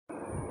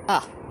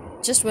Ah,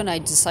 just when I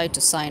decide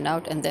to sign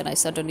out, and then I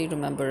suddenly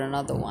remember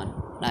another one.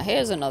 Now,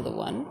 here's another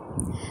one.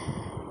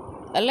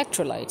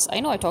 Electrolytes. I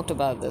know I talked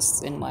about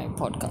this in my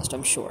podcast,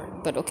 I'm sure.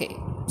 But okay,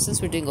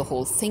 since we're doing a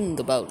whole thing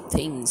about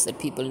things that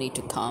people need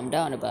to calm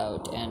down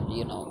about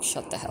and,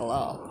 shut the hell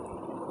up.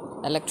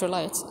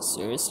 Electrolytes?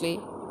 Seriously?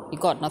 You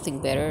got nothing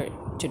better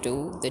to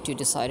do that you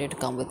decided to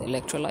come with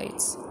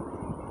electrolytes?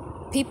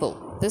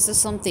 People, this is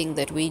something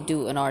that we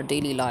do in our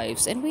daily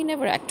lives, and we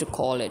never act to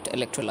call it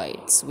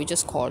electrolytes. We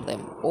just call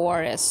them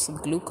ORS,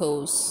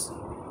 glucose,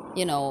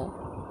 lemon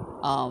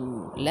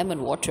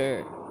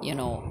water.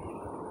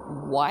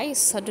 Why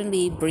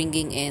suddenly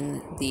bringing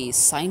in the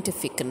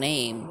scientific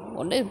name,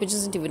 which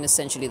isn't even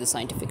essentially the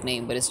scientific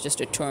name, but it's just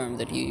a term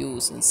that you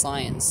use in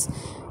science,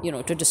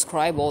 to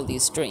describe all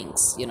these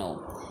drinks,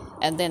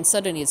 and then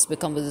suddenly it's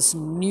become this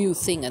new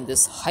thing and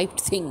this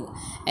hyped thing,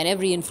 and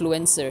every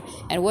influencer.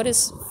 And what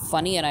is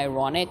funny and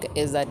ironic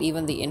is that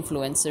even the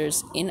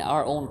influencers in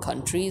our own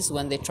countries,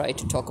 when they try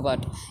to talk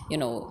about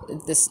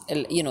this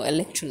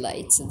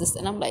electrolytes and this,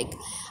 and I'm like,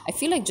 I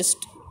feel like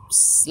just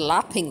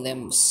slapping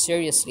them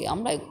seriously.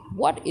 I'm like,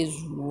 what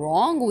is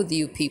wrong with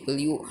you people,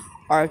 you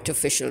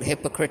artificial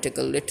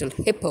hypocritical little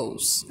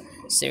hippos?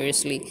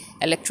 Seriously,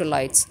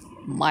 electrolytes,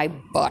 my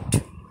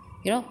butt.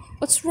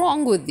 What's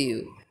wrong with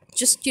you?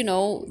 Just,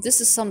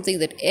 this is something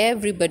that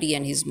everybody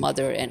and his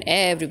mother and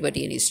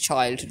everybody and his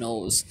child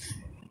knows.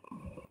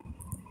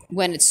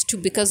 When it's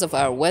because of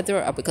our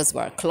weather or because of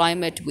our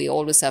climate, we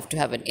always have to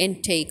have an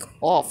intake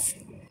of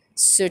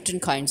certain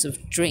kinds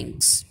of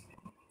drinks,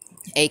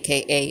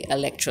 aka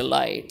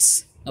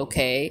electrolytes.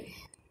 Okay,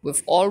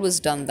 we've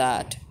always done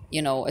that,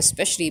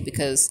 especially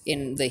because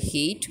in the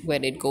heat,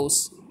 when it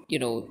goes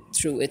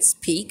through its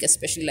peak,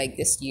 especially like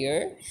this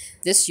year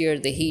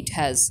the heat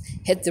has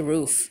hit the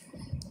roof.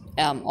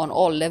 On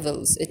all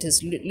levels, it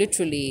has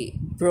literally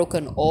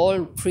broken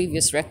all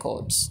previous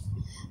records,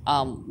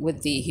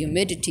 with the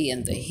humidity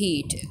and the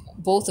heat,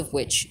 both of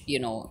which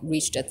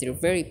reached at their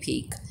very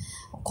peak,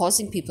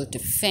 causing people to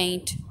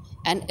faint.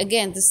 And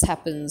again, this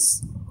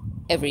happens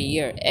every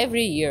year.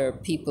 Every year,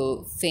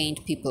 people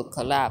faint, people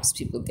collapse,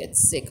 people get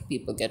sick,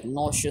 people get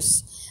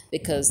nauseous,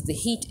 because the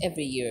heat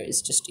every year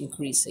is just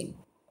increasing.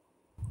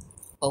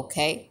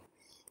 Okay?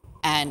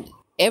 And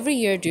every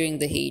year during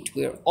the heat,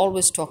 we're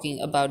always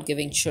talking about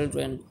giving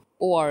children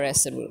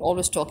ORS, and we're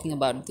always talking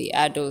about the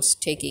adults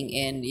taking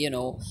in,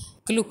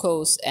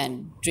 glucose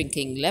and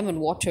drinking lemon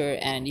water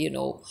and,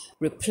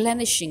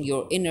 replenishing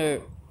your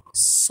inner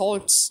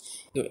salts,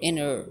 your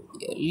inner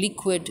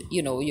liquid,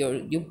 your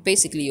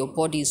basically your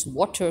body's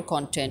water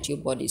content, your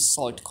body's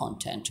salt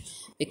content,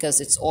 because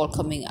it's all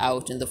coming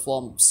out in the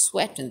form of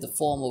sweat, in the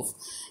form of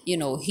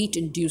heat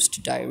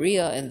induced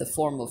diarrhea, in the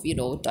form of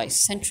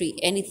dysentery,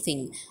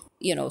 anything.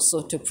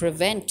 So to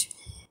prevent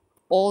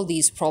all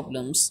these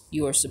problems,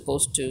 you are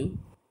supposed to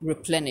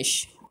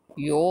replenish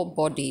your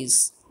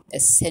body's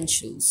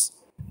essentials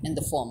in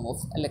the form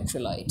of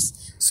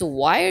electrolytes. So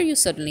why are you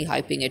suddenly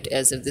hyping it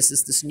as if this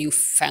is this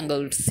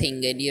newfangled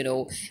thing, and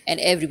and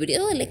everybody,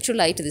 oh,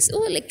 electrolyte this,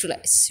 oh,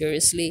 electrolyte?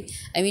 Seriously?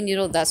 I mean,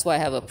 that's why I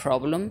have a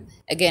problem.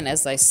 Again,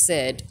 as I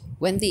said,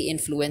 when the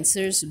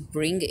influencers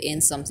bring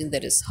in something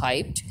that is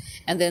hyped,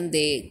 and then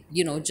they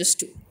just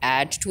to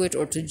add to it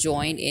or to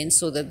join in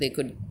so that they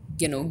could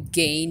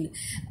gain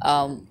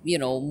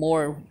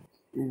more,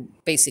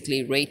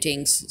 basically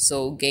ratings,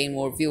 so gain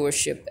more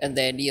viewership, and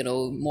then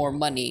more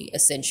money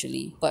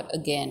essentially. But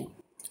again,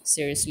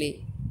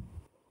 seriously,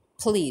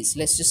 please,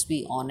 let's just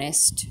be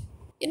honest.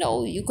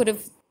 You could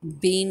have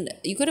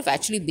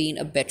actually been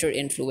a better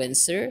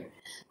influencer,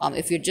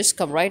 if you just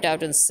come right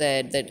out and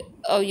said that,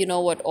 oh, you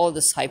know what, all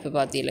this hype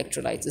about the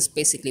electrolytes is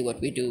basically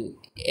what we do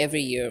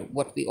every year,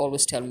 what we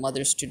always tell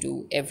mothers to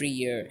do every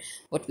year,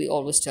 what we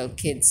always tell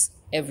kids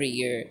every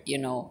year.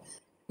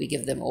 We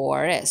give them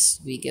ORS,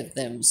 we give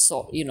them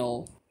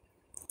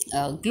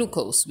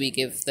glucose, we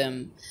give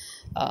them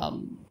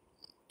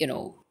you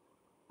know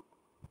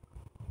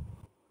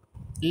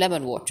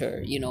lemon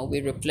water.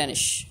 We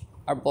replenish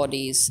our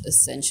body's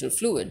essential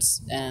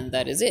fluids, and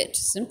that is it,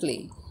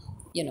 simply.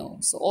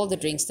 So all the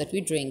drinks that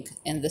we drink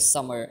in the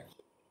summer,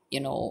 you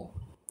know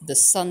the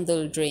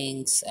sandal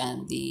drinks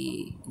and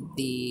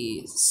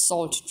the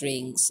salt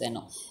drinks, and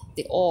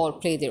they all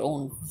play their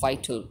own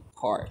vital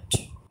part,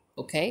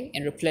 okay,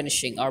 in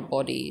replenishing our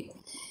body,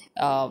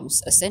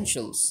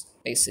 essentials,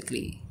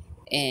 basically,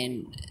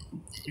 in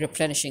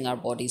replenishing our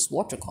body's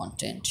water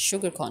content,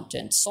 sugar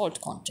content,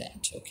 salt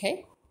content.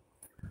 Okay,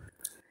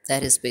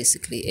 that is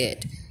basically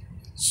it.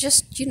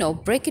 Just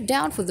break it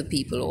down for the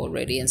people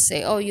already and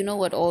say, oh, you know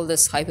what, all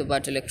this hype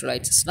about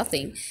electrolytes is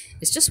nothing.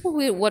 It's just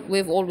what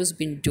we've always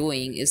been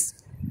doing. Is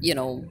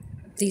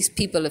these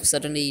people have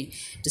suddenly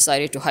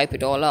decided to hype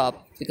it all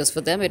up because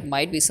for them it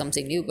might be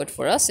something new, but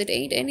for us it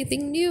ain't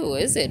anything new,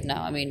 is it?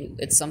 Now, I mean,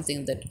 it's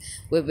something that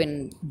we've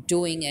been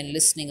doing and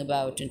listening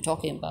about and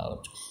talking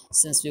about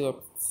since we were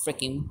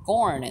freaking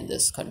born in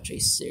this country.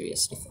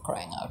 Seriously, for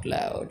crying out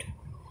loud.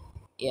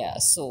 Yeah,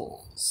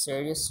 so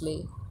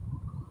seriously,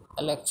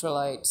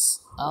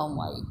 electrolytes, oh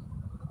my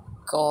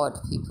god,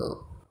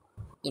 people,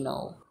 you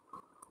know,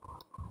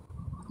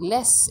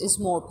 less is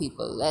more,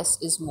 people, less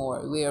is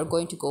more. We are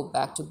going to go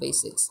back to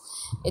basics.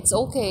 It's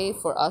okay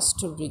for us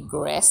to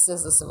regress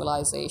as a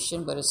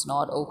civilization, but it's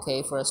not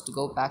okay for us to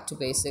go back to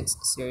basics.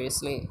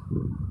 Seriously.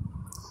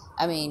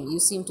 I mean, you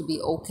seem to be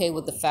okay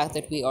with the fact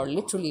that we are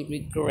literally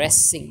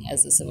regressing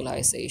as a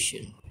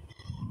civilization,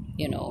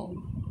 you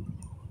know,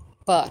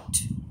 but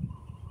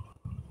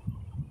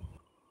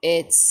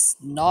it's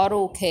not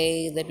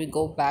okay that we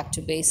go back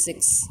to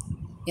basics.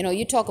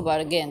 You talk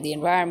about, again, the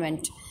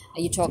environment,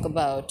 you talk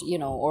about,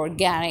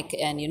 organic,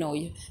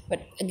 and,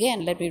 but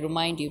again, let me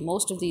remind you,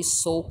 most of these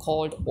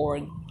so-called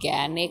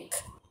organic,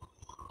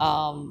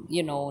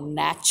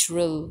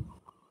 natural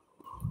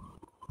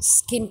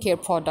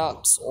skincare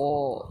products,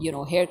 or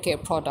hair care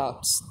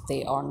products,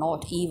 they are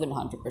not even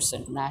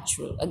 100%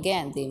 natural.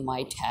 Again, they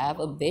might have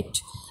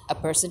a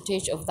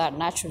percentage of that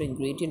natural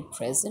ingredient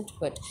present,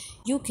 but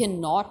you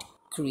cannot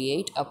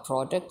create a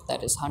product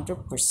that is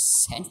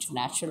 100%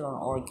 natural or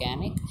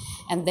organic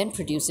and then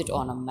produce it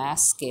on a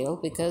mass scale,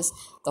 because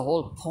the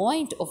whole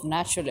point of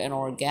natural and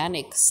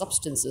organic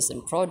substances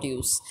and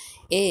produce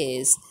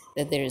is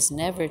that there is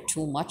never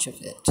too much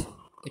of it,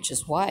 which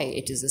is why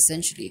it is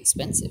essentially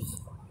expensive,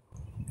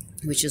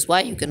 which is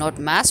why you cannot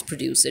mass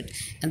produce it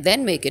and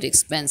then make it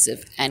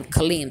expensive and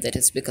claim that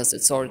it's because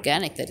it's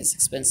organic that it's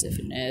expensive.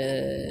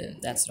 No,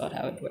 that's not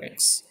how it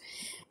works.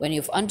 When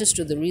you've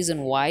understood the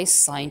reason why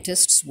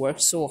scientists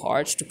work so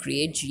hard to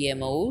create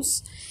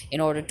GMOs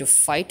in order to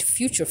fight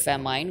future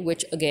famine,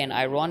 which again,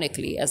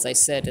 ironically, as I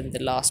said in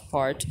the last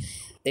part,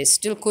 they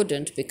still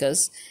couldn't,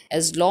 because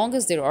as long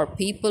as there are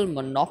people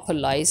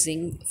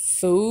monopolizing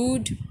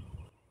food,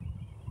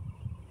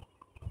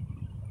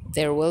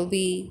 there will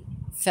be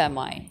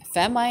famine.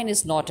 Famine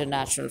is not a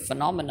natural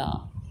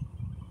phenomena.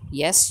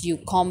 Yes, you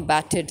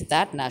combated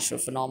that natural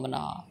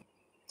phenomena,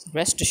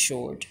 rest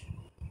assured.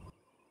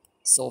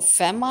 So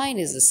famine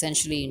is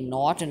essentially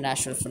not a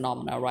natural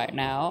phenomena right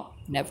now.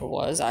 Never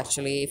was,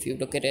 actually. If you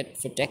look at it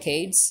for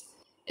decades,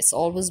 it's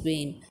always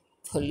been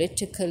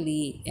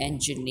politically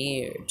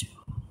engineered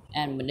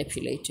and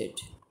manipulated.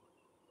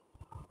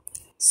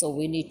 So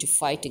we need to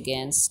fight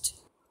against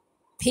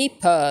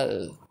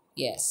people.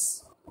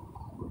 Yes.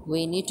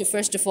 We need to,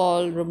 first of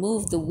all,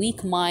 remove the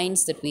weak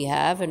minds that we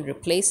have and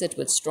replace it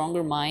with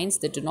stronger minds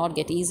that do not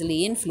get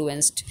easily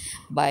influenced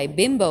by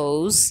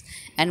bimbos,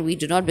 and we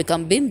do not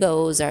become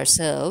bimbos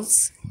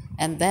ourselves.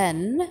 And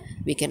then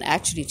we can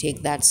actually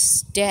take that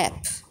step,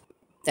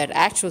 that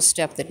actual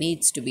step that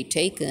needs to be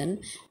taken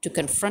to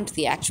confront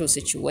the actual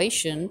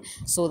situation,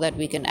 so that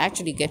we can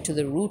actually get to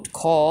the root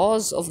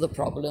cause of the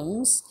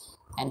problems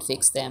and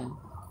fix them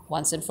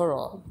once and for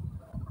all.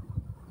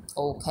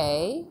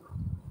 Okay?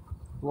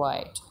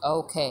 Right,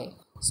 okay.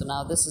 So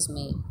now this is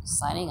me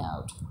signing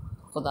out.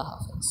 Khuda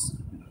Hafiz.